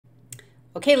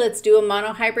Okay, let's do a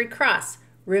monohybrid cross.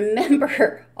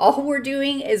 Remember, all we're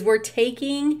doing is we're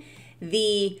taking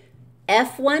the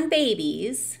F1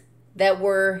 babies that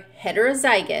were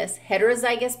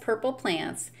heterozygous purple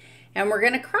plants, and we're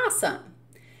going to cross them.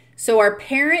 So our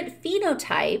parent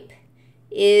phenotype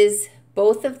is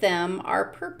both of them are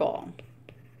purple.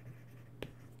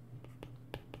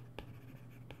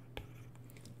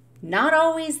 Not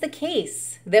always the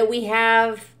case that we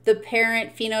have the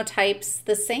parent phenotypes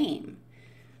the same.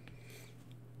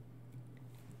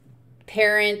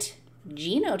 Parent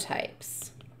genotypes.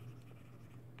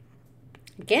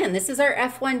 Again, this is our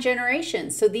F1 generation.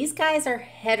 So these guys are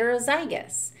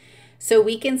heterozygous. So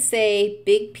we can say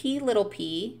big P, little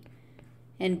p,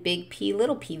 and big P,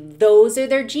 little p. Those are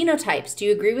their genotypes. Do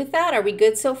you agree with that? Are we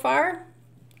good so far?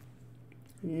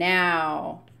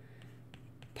 Now,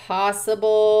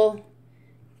 possible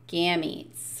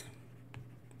gametes.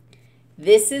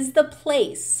 This is the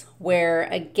place where,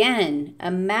 again,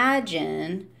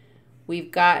 imagine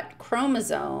we've got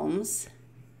chromosomes,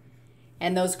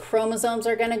 and those chromosomes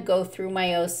are going to go through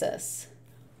meiosis.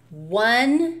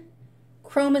 One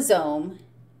chromosome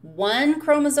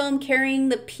carrying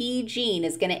the P gene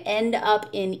is going to end up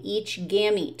in each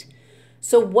gamete.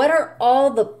 So what are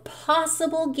all the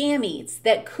possible gametes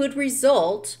that could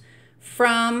result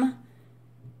from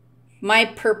my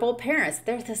purple parents?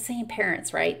 They're the same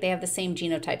parents, right? They have the same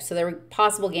genotype. So their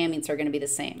possible gametes are going to be the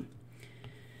same.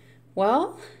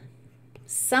 Well,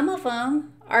 some of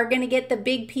them are going to get the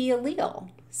big P allele.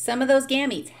 Some of those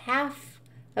gametes, half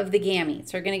of the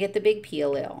gametes are going to get the big P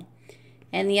allele.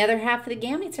 And the other half of the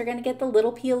gametes are going to get the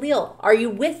little p allele. Are you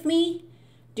with me?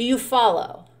 Do you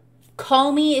follow?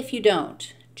 Call me if you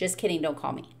don't. Just kidding, don't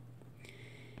call me.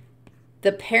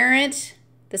 The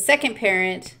second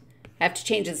parent, I have to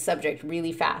change the subject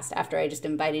really fast after I just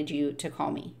invited you to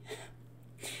call me.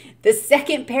 The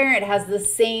second parent has the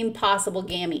same possible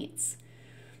gametes.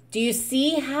 Do you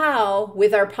see how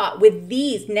with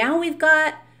these, now we've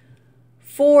got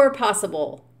 4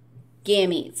 possible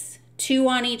gametes, 2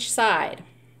 on each side.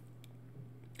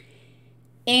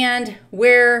 And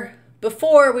where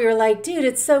before we were like, dude,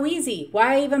 it's so easy.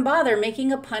 Why even bother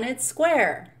making a Punnett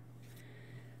square?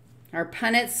 Our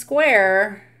Punnett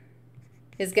square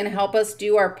is going to help us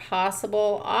do our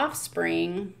possible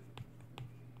offspring.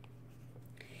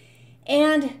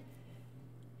 And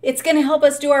it's going to help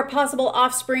us do our possible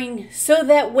offspring so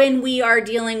that when we are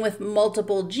dealing with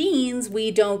multiple genes, we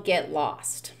don't get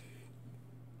lost.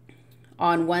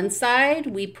 On one side,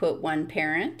 we put one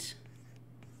parent.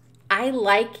 I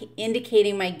like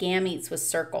indicating my gametes with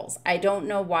circles. I don't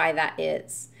know why that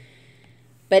is,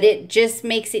 but it just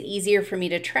makes it easier for me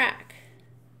to track.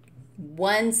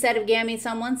 One set of gametes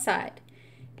on one side,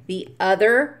 the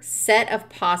other set of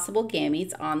possible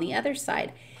gametes on the other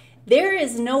side. There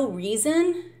is no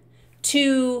reason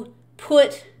to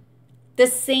put the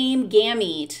same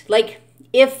gamete. Like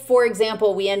if, for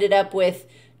example, we ended up with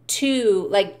two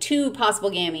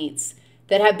possible gametes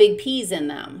that have big P's in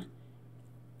them,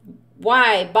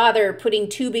 why bother putting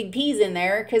 2 big P's in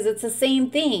there? Because it's the same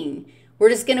thing. We're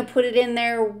just going to put it in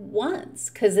there once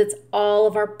because it's all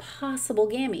of our possible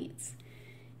gametes.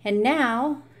 And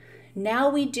now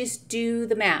we just do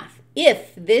the math.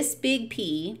 If this big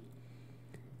P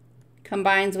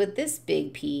combines with this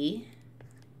big P,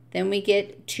 then we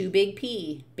get 2 big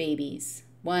P babies.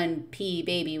 1 P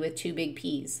baby with 2 big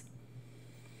P's.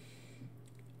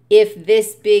 If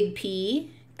this big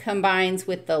P combines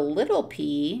with the little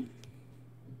p,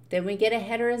 then we get a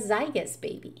heterozygous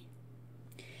baby.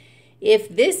 If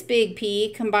this big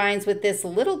P combines with this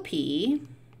little p,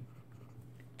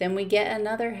 then we get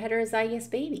another heterozygous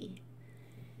baby.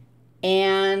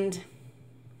 And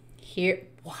here,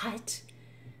 what?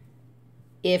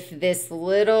 If this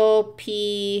little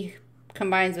p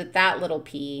combines with that little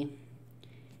p,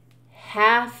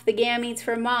 half the gametes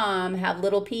from mom have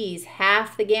little p's,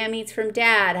 half the gametes from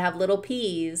dad have little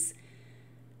p's.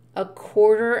 A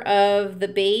quarter of the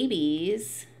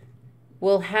babies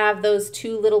will have those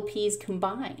 2 little p's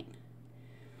combined.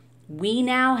 We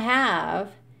now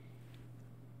have,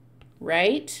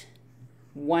 right,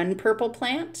 1 purple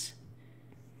plant,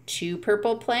 2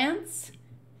 purple plants,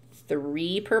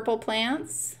 3 purple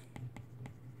plants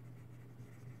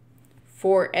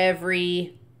for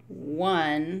every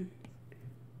 1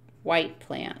 white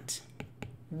plant.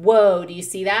 Whoa, do you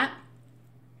see that?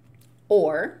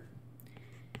 Or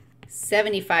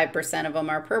 75% of them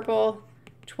are purple,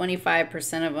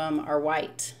 25% of them are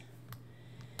white.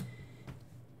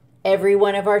 Every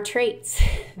one of our traits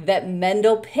that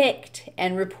Mendel picked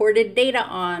and reported data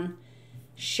on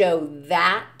show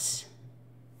that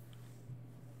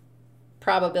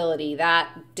probability,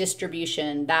 that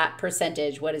distribution, that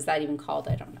percentage. What is that even called?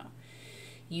 I don't know.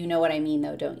 You know what I mean,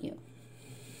 though, don't you?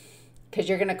 Because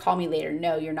you're going to call me later.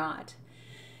 No, you're not.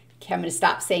 Okay, I'm going to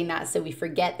stop saying that so we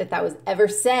forget that that was ever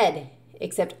said,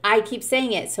 except I keep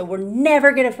saying it, so we're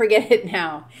never going to forget it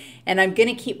now. And I'm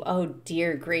going to keep, oh,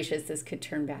 dear gracious, this could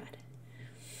turn bad.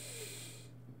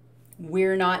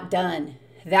 We're not done.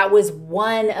 That was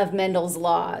one of Mendel's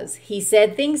laws. He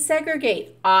said things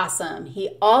segregate. Awesome.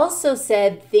 He also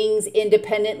said things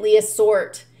independently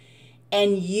assort.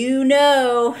 And you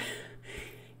know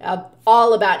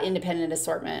all about independent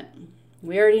assortment.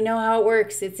 We already know how it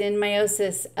works. It's in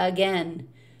meiosis again.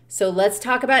 So let's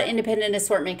talk about independent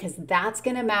assortment because that's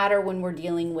going to matter when we're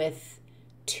dealing with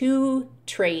two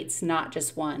traits, not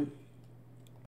just one.